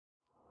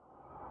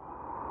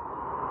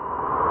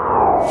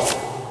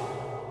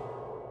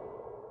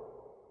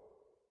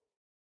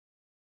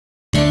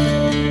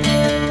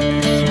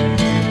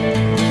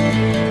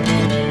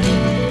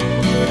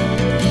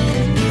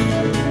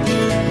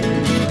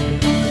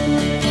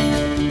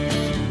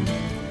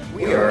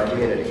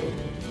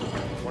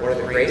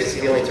biggest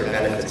feelings or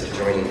benefits of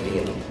joining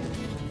DEMA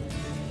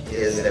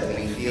is that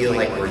we feel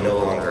like we're no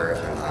longer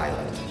an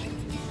island.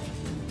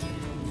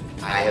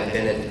 I have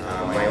been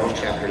at my own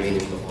chapter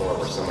meetings before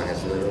where someone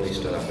has literally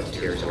stood up with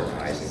tears in her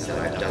eyes and said,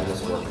 I've done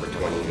this work for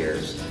 20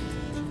 years.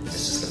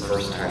 This is the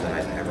first time that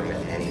I've ever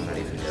met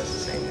anybody who does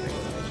the same thing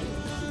that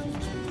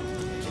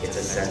I do. It's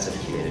a sense of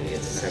community,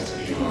 it's a sense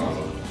of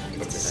belonging,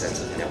 it's a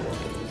sense of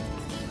networking.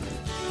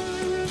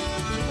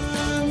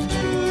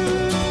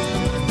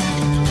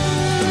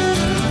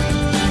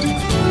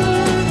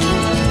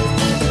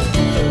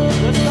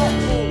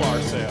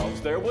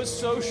 There was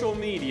social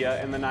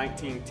media in the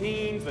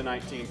 19-teens, the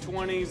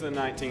 1920s, the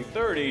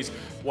 1930s.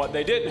 What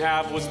they didn't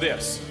have was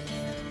this: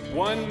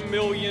 1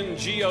 million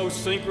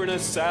geosynchronous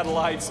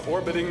satellites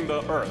orbiting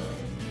the Earth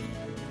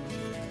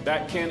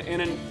that can,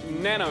 in a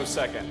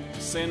nanosecond,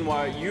 send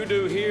what you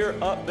do here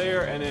up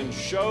there and then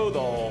show the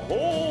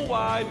whole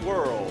wide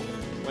world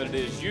what it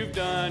is you've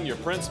done, your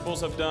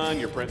principals have done,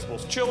 your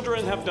principals'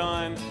 children have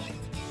done.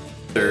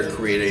 They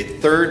create a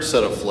third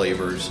set of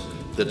flavors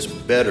that's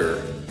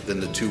better than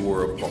the two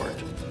were apart.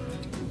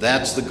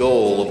 That's the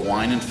goal of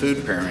wine and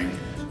food pairing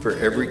for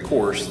every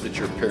course that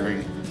you're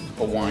pairing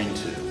a wine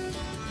to.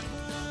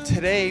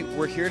 Today,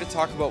 we're here to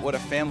talk about what a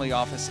family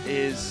office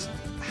is,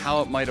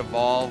 how it might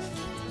evolve,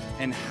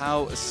 and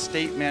how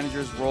estate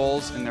managers'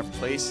 roles and their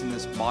place in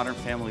this modern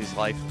family's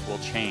life will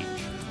change.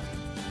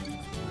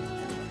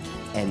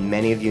 And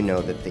many of you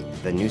know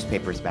that the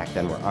newspapers back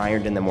then were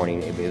ironed in the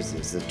morning. It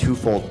was a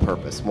twofold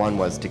purpose. One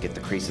was to get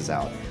the creases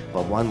out,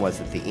 but one was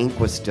that the ink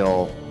was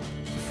still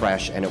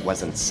fresh and it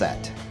wasn't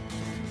set.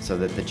 So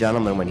that the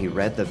gentleman, when he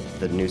read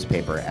the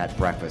newspaper at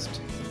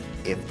breakfast,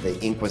 if the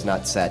ink was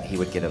not set, he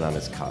would get it on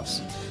his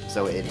cuffs.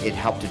 So it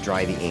helped to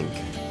dry the ink.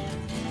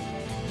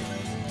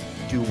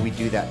 Do we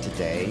do that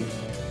today?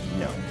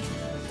 No.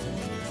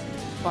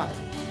 But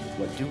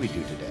what do we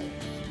do today?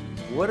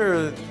 What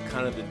are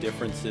kind of the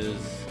differences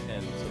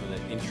and some of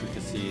the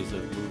intricacies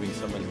of moving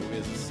someone who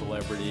is a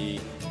celebrity,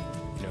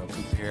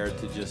 compared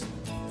to just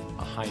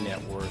a high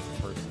net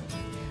worth person?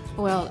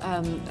 Well,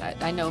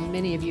 I know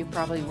many of you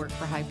probably work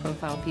for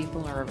high-profile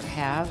people or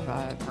have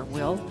or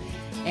will,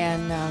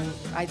 and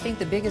I think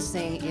the biggest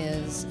thing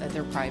is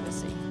their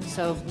privacy.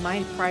 So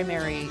my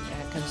primary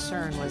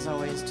concern was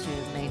always to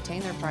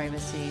maintain their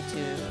privacy,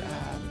 to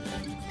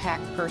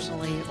pack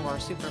personally or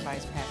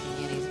supervise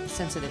packing any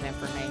sensitive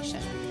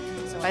information.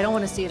 So I don't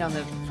want to see it on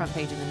the front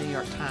page of the New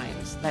York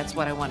Times. That's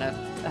what I want to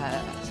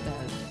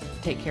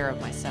take care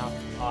of myself.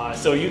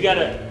 So you got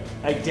to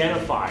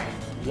identify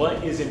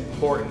what is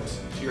important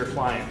to your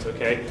client,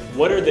 okay?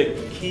 What are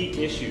the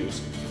key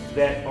issues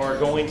that are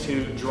going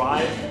to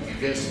drive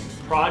this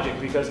project?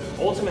 Because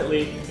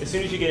ultimately, as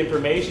soon as you get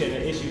information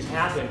and issues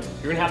happen,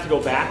 you're gonna have to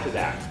go back to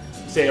that.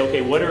 Say,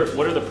 okay, what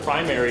are the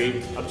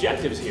primary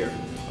objectives here?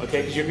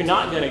 Okay, because you're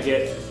not gonna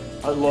get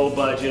a low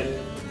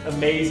budget,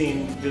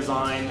 amazing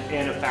design,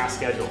 and a fast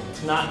schedule.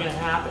 It's not gonna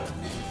happen.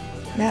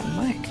 Matt and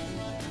Mike,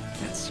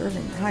 that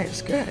serving rye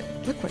is good.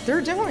 Look what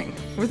they're doing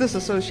with this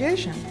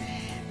association.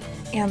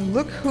 And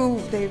look who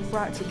they've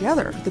brought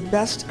together, the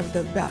best of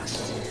the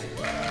best.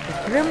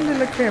 The creme de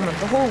la creme of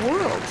the whole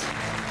world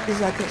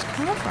is at this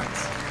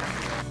conference.